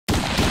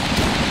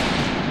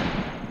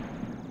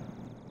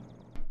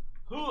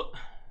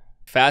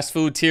Fast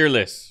food tier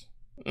list.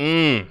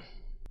 I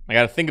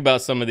gotta think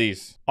about some of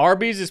these.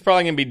 Arby's is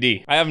probably gonna be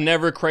D. I have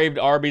never craved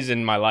Arby's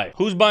in my life.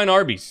 Who's buying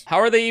Arby's? How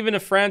are they even a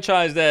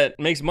franchise that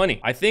makes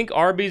money? I think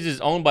Arby's is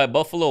owned by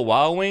Buffalo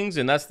Wild Wings,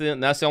 and that's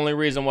the only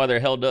reason why they're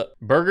held up.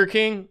 Burger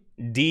King,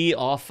 D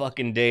all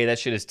fucking day. That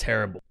shit is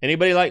terrible.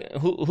 Anybody like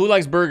who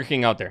likes Burger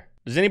King out there?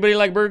 Does anybody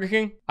like Burger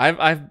King?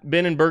 I've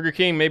been in Burger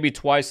King maybe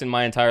twice in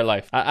my entire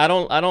life. I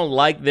don't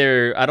like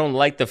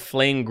the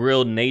flame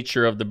grilled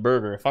nature of the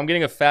burger. If I'm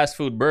getting a fast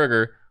food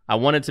burger, I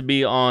want it to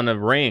be on a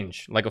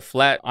range, like a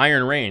flat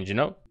iron range, you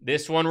know?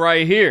 This one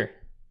right here.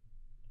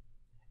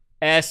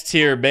 S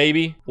tier,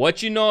 baby.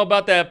 What you know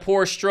about that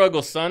poor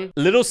struggle, son?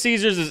 Little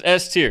Caesars is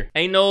S tier.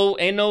 Ain't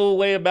no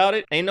way about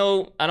it. I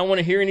don't want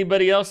to hear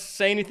anybody else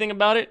say anything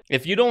about it.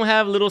 If you don't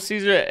have Little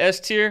Caesar at S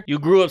tier, you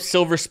grew up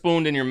silver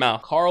spooned in your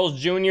mouth. Carl's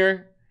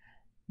Jr.,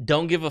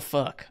 don't give a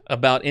fuck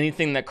about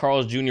anything that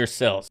Carl's Jr.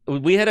 sells.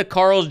 We had a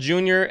Carl's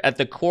Jr. at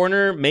the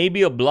corner,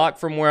 maybe a block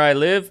from where I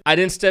live. I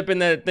didn't step in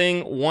that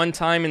thing one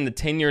time in the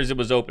 10 years it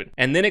was open.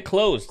 And then it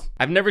closed.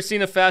 I've never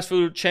seen a fast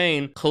food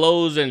chain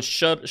close and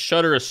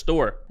shutter a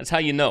store. That's how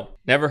you know.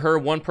 Never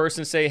heard one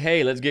person say,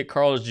 hey, let's get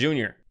Carl's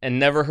Jr. And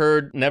never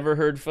heard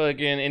fucking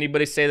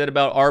anybody say that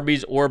about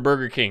Arby's or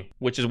Burger King,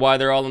 which is why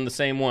they're all in the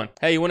same one.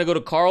 Hey, you want to go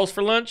to Carl's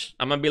for lunch?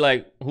 I'm gonna be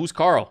like, who's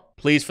Carl?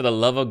 Please, for the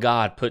love of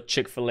God, put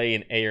Chick-fil-A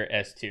in A or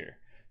S tier.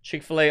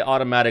 Chick-fil-A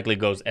automatically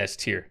goes S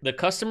tier. The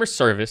customer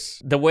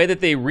service, the way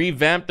that they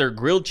revamped their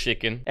grilled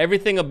chicken,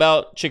 everything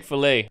about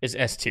Chick-fil-A is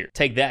S tier.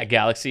 Take that,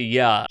 Galaxy.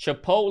 Yeah.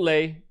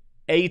 Chipotle,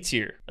 A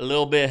tier. A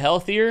little bit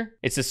healthier.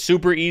 It's a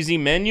super easy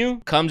menu.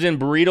 Comes in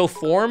burrito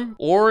form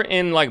or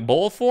in like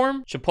bowl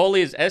form. Chipotle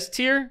is S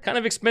tier. Kind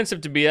of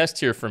expensive to be S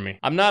tier for me.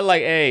 I'm not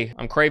like, hey,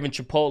 I'm craving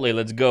Chipotle,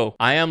 let's go.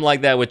 I am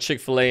like that with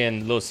Chick-fil-A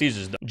and Little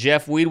Caesars though.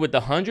 Jeff Weed with the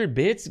 100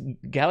 bits.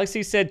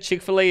 Galaxy said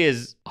Chick-fil-A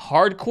is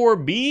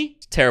hardcore B.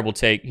 Terrible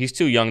take. He's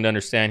too young to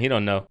understand. He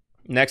don't know.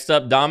 Next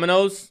up,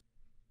 Domino's.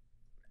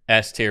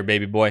 S tier,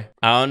 baby boy.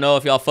 I don't know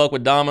if y'all fuck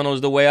with Domino's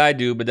the way I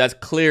do, but that's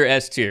clear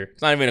S tier.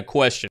 It's not even a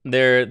question.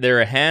 They're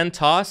a hand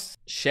toss.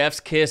 Chef's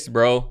kiss,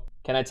 bro.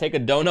 Can I take a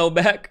dono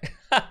back?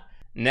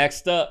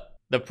 Next up,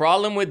 the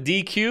problem with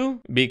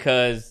DQ,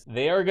 because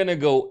they are gonna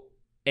go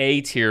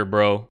A tier,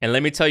 bro. And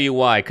let me tell you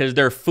why. Because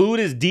their food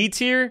is D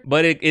tier,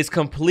 but it is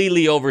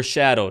completely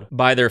overshadowed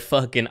by their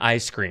fucking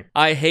ice cream.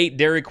 I hate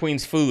Dairy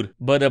Queen's food,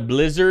 but a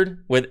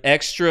Blizzard with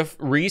extra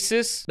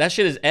Reese's, that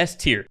shit is S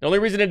tier. The only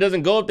reason it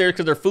doesn't go up there is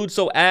because their food's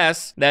so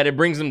ass that it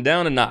brings them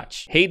down a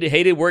notch.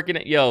 Hated working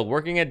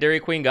at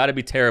Dairy Queen gotta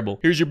be terrible.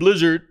 Here's your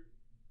Blizzard.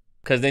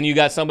 Because then you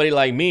got somebody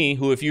like me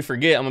who, if you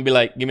forget, I'm going to be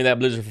like, give me that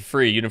Blizzard for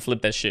free. You didn't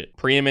flip that shit.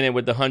 Preeminent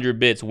with the 100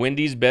 bits.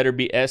 Wendy's better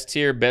be S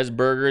tier. Best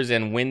Burgers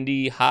and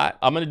Wendy hot.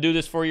 I'm going to do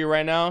this for you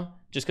right now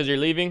just because you're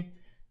leaving.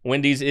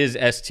 Wendy's is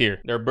S tier.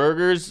 Their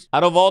burgers,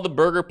 out of all the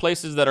burger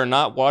places that are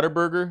not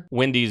Whataburger,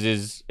 Wendy's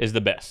is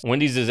the best.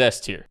 Wendy's is S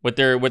tier. With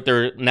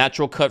their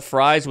natural cut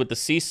fries with the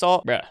sea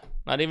salt, bruh.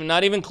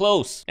 Not even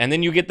close. And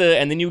then you get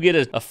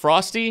a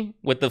Frosty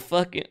with the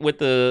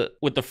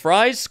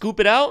fries, scoop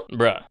it out,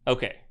 bruh.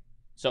 Okay.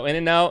 So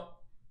In-N-Out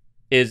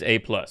is A+.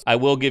 I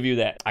will give you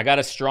that. I got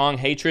a strong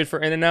hatred for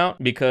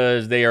In-N-Out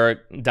because they are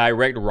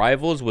direct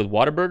rivals with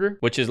Whataburger,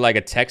 which is like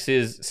a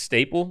Texas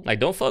staple. Like,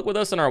 don't fuck with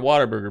us on our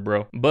Whataburger,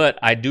 bro. But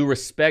I do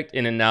respect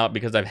In-N-Out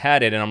because I've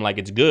had it and I'm like,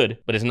 it's good,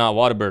 but it's not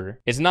Whataburger.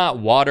 It's not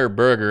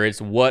Whataburger, it's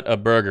What a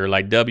Burger.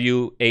 Like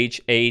WHATA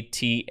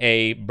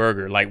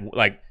burger.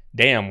 Like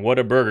damn, what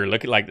a burger.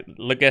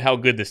 Look at how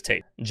good this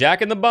tastes.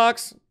 Jack in the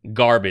Box,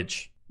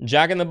 garbage.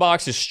 Jack in the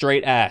Box is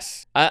straight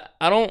ass.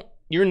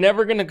 You're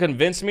never gonna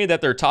convince me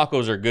that their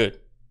tacos are good.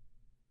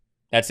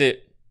 That's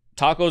it.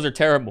 Tacos are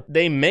terrible.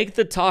 They make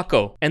the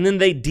taco and then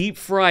they deep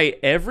fry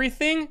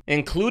everything,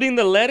 including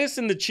the lettuce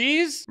and the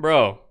cheese.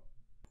 Bro,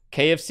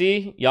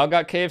 KFC, y'all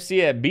got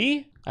KFC at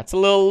B? That's a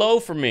little low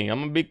for me. I'm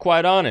gonna be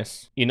quite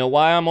honest. You know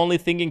why I'm only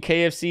thinking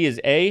KFC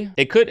is A?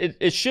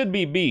 It should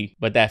be B,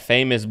 but that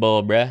famous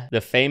bowl, bruh.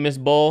 The famous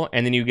bowl,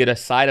 and then you get a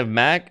side of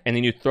mac, and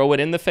then you throw it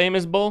in the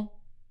famous bowl.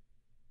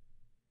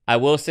 I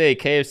will say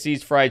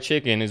KFC's fried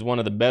chicken is one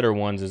of the better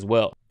ones as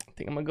well. I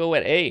think I'm gonna go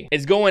at A.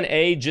 It's going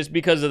A just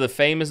because of the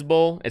famous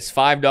bowl. It's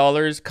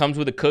 $5, comes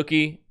with a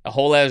cookie, a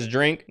whole ass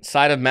drink,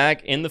 side of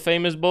mac in the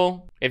famous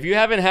bowl. If you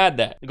haven't had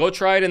that, go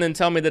try it and then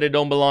tell me that it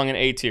don't belong in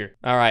A tier.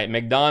 All right,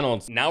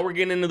 McDonald's. Now we're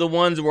getting into the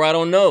ones where I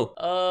don't know.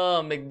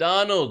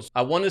 McDonald's.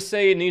 I want to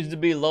say it needs to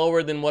be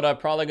lower than what I'm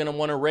probably gonna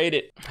want to rate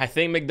it. I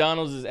think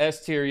McDonald's is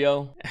S tier,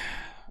 yo.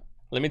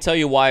 Let me tell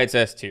you why it's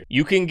S tier.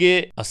 You can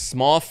get a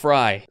small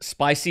fry,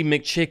 spicy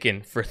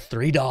McChicken for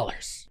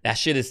 $3. That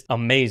shit is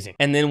amazing.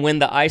 And then when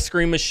the ice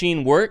cream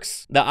machine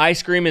works, the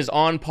ice cream is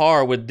on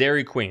par with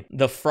Dairy Queen.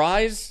 The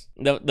fries,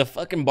 the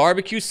fucking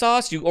barbecue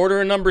sauce, you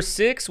order a number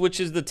 6, which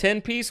is the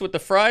 10-piece with the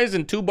fries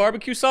and 2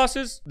 barbecue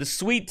sauces. The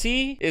sweet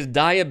tea is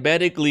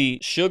diabetically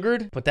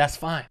sugared, but that's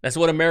fine. That's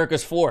what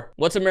America's for.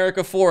 What's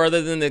America for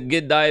other than to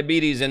get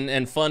diabetes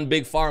and fund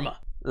big pharma?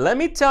 Let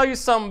me tell you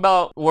something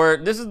about where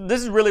this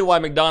is really why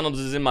McDonald's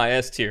is in my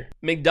S tier.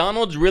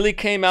 McDonald's really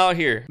came out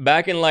here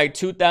back in like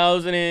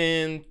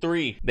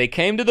 2003. They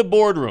came to the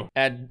boardroom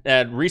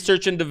at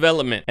research and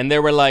development and they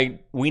were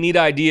like, we need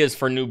ideas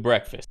for new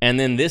breakfast. And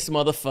then this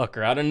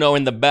motherfucker, I don't know,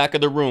 in the back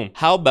of the room,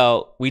 how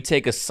about we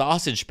take a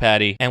sausage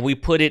patty and we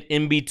put it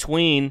in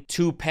between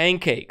two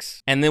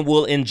pancakes and then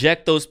we'll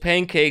inject those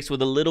pancakes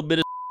with a little bit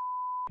of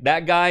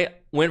That guy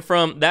went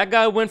from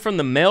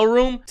the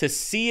mailroom to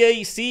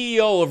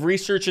CEO of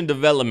research and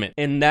development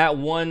in that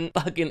one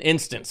fucking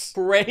instance.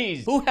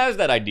 Crazy. Who has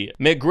that idea?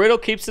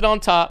 McGriddle keeps it on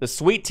top. The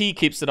sweet tea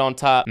keeps it on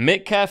top.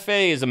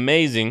 McCafe is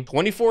amazing.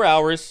 24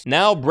 hours.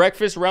 Now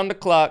breakfast round the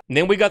clock.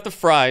 Then we got the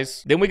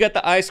fries. Then we got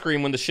the ice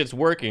cream when the shit's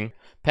working.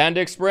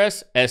 Panda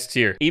Express, S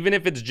tier. Even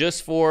if it's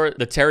just for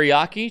the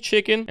teriyaki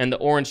chicken and the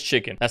orange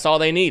chicken. That's all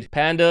they need.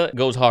 Panda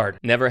goes hard.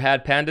 Never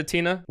had Panda,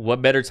 Tina?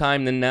 What better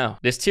time than now?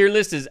 This tier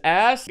list is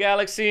ass,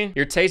 Galaxy.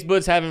 Your taste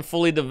buds haven't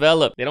fully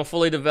developed. They don't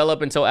fully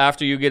develop until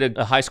after you get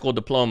a high school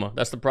diploma.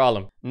 That's the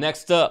problem.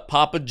 Next up,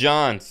 Papa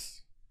John's.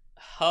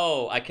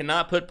 Oh, I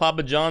cannot put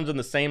Papa John's on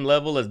the same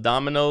level as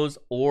Domino's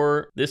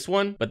or this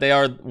one, but they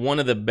are one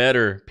of the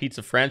better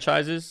pizza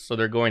franchises, so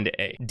they're going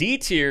to A. D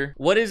tier,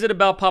 what is it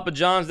about Papa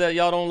John's that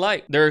y'all don't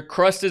like? Their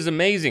crust is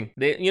amazing.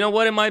 You know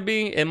what it might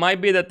be? It might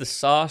be that the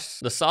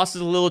sauce is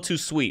a little too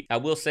sweet. I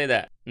will say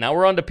that. Now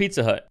we're on to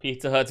Pizza Hut.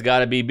 Pizza Hut's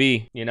gotta be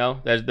B, you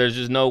know? There's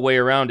just no way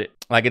around it.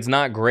 Like, it's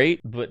not great,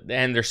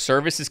 and their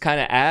service is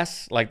kind of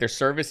ass. Like, their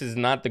service is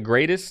not the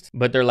greatest,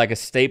 but they're like a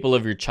staple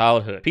of your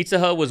childhood. Pizza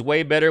Hut was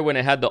way better when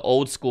it had the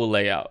old school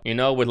layout, you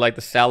know, with like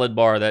the salad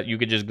bar that you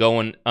could just go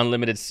in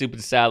unlimited soup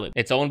and salad.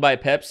 It's owned by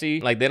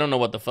Pepsi. Like, they don't know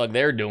what the fuck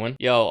they're doing.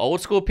 Yo,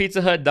 old school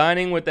Pizza Hut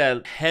dining with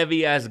that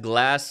heavy ass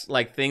glass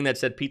like thing that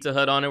said Pizza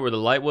Hut on it where the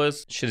light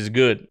was, shit is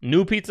good.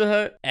 New Pizza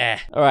Hut, eh.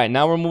 All right,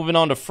 now we're moving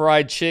on to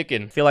fried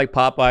chicken. I feel like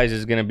Popeyes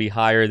is gonna be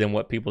higher than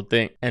what people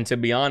think. And to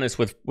be honest,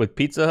 with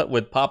Pizza Hut,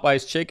 with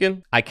Popeyes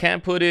chicken, I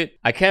can't put it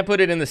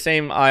in the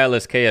same aisle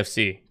as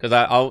KFC, because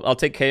I'll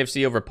take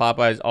KFC over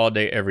Popeyes all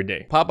day, every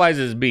day. Popeyes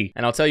is B,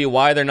 and I'll tell you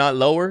why they're not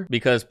lower,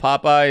 because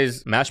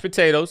Popeyes mashed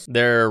potatoes,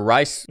 their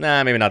rice,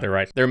 nah, maybe not their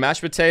rice, their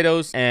mashed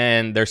potatoes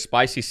and their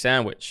spicy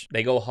sandwich,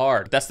 they go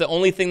hard. That's the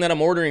only thing that I'm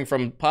ordering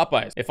from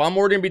Popeyes. If I'm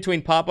ordering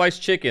between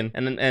Popeyes chicken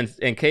and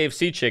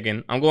KFC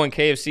chicken, I'm going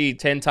KFC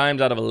 10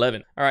 times out of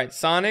 11. All right,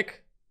 Sonic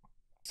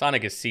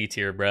is C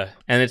tier, bruh.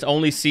 And it's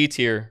only C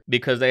tier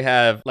because they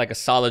have like a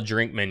solid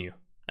drink menu.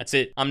 That's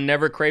it. I'm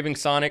never craving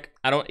Sonic.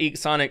 I don't eat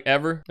Sonic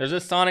ever. There's a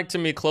Sonic to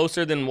me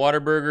closer than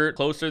Whataburger,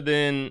 closer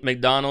than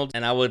McDonald's,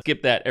 and I would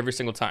skip that every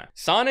single time.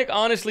 Sonic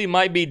honestly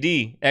might be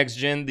D,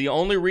 X-Gen. The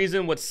only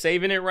reason what's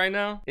saving it right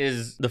now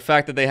is the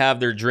fact that they have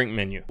their drink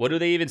menu. What do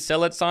they even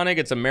sell at Sonic?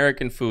 It's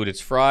American food.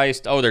 It's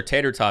fries. Oh, their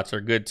tater tots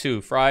are good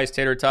too. Fries,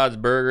 tater tots,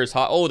 burgers,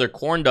 hot. Oh, their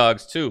corn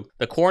dogs too.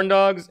 The corn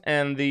dogs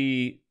and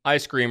the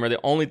ice cream are the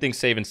only thing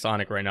saving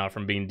Sonic right now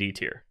from being D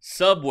tier.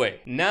 Subway.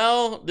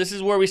 Now, this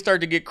is where we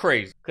start to get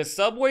crazy. Because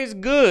Subway's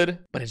good,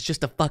 but it's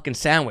just a fucking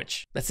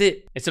sandwich. That's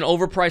it. It's an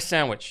overpriced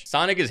sandwich.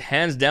 Sonic is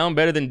hands down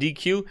better than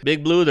DQ.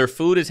 Big Blue, their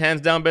food is hands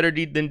down better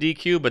than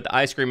DQ, but the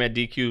ice cream at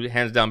DQ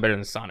hands down better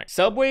than Sonic.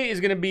 Subway is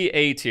going to be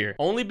A tier.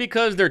 Only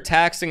because they're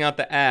taxing out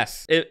the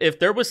ass. If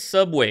there was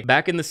Subway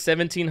back in the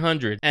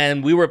 1700s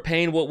and we were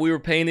paying what we were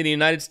paying in the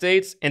United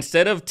States,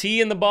 instead of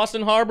tea in the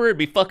Boston Harbor, it'd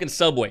be fucking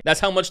Subway.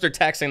 That's how much they're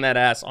taxing that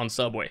ass on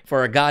Subway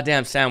for a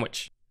goddamn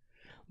sandwich.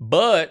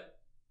 But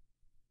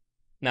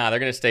nah, they're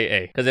gonna stay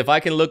A. Because if I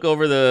can look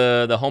over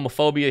the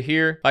homophobia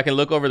here, if I can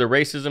look over the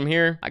racism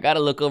here, I gotta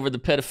look over the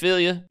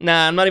pedophilia.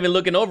 Nah, I'm not even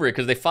looking over it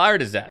because they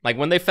fired his ass. Like,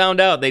 when they found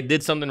out, they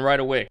did something right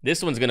away.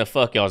 This one's gonna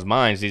fuck y'all's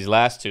minds, these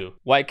last two.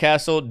 White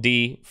Castle,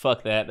 D.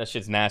 Fuck that. That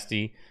shit's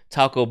nasty.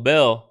 Taco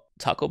Bell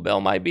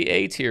might be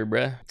A tier,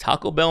 bruh.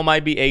 Taco Bell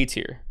might be A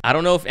tier. I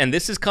don't know if, and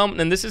this is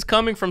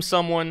coming from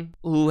someone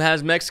who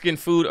has Mexican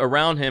food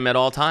around him at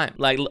all times.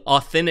 Like,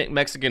 authentic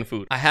Mexican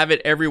food. I have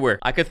it everywhere.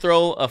 I could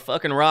throw a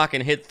fucking rock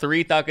and hit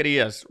 3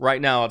 taquerias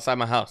right now outside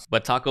my house.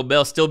 But Taco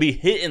Bell still be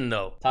hitting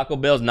though. Taco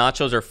Bell's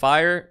nachos are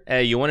fire.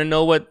 Hey, you wanna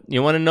know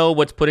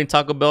what's putting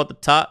Taco Bell at the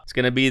top? It's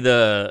gonna be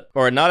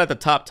or not at the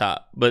top,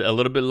 but a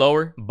little bit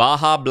lower.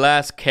 Baja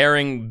Blast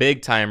carrying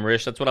big time,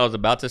 Rich. That's what I was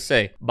about to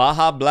say.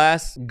 Baja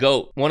Blast,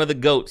 GOAT. One of the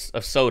goats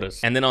of sodas.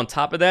 And then on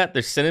top of that,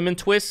 their cinnamon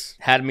twists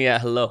had me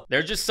at hello.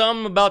 There's just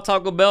something about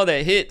Taco Bell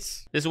that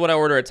hits. This is what I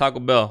order at Taco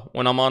Bell.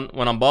 When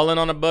I'm balling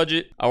on a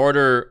budget, I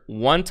order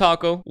 1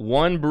 taco,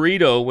 1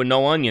 burrito with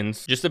no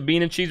onions, just a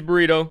bean and cheese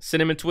burrito,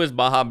 cinnamon twist,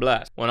 Baja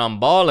Blast. When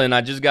I'm balling,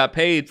 I just got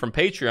paid from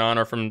Patreon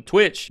or from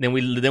Twitch. Then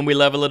we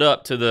level it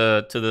up to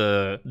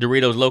the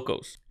Doritos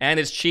Locos. And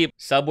it's cheap.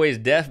 Subway's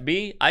def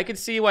B. I could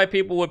see why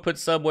people would put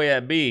Subway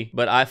at B,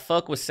 but I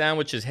fuck with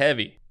sandwiches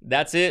heavy.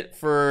 That's it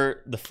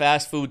for the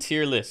fast food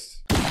tier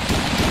list.